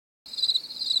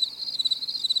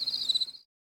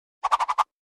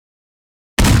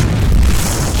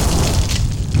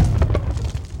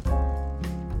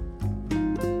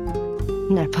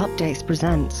Nepupdates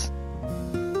presents.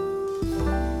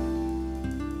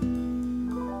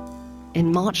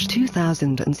 In March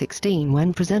 2016,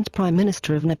 when present Prime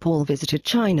Minister of Nepal visited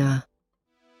China,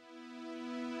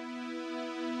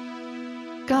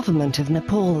 Government of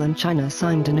Nepal and China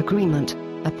signed an agreement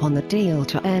upon the deal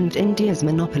to end India's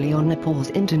monopoly on Nepal's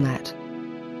internet.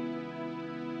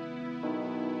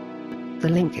 The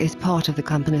link is part of the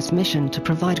company's mission to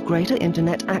provide greater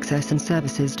internet access and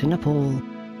services to Nepal.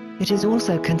 It is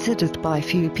also considered by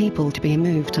few people to be a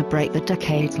move to break the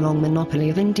decades-long monopoly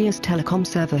of India's telecom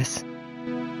service.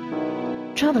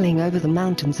 Traveling over the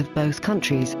mountains of both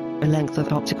countries, a length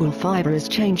of optical fiber is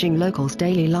changing locals'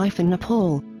 daily life in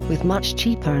Nepal, with much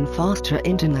cheaper and faster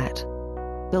internet.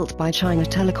 Built by China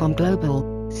Telecom Global,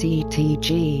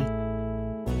 CTG.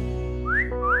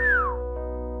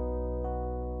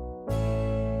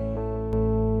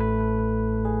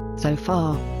 So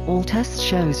far, all tests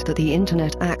shows that the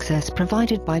internet access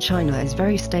provided by China is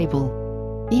very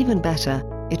stable. Even better,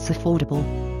 it's affordable.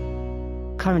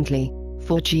 Currently,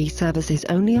 4G service is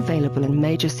only available in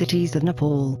major cities of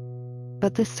Nepal.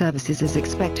 But this service is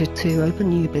expected to open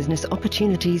new business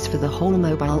opportunities for the whole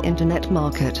mobile internet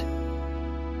market.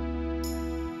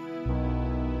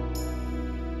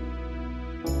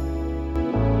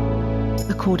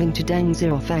 According to Deng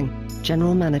Xiaofeng,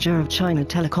 General Manager of China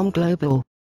Telecom Global,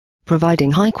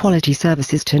 providing high-quality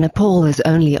services to Nepal is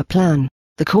only a plan.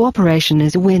 The cooperation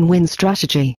is a win-win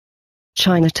strategy.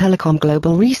 China Telecom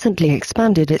Global recently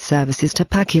expanded its services to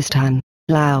Pakistan,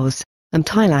 Laos, and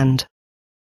Thailand.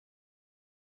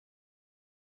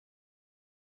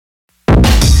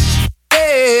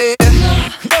 Hey,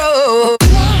 no,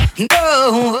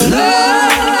 no, no.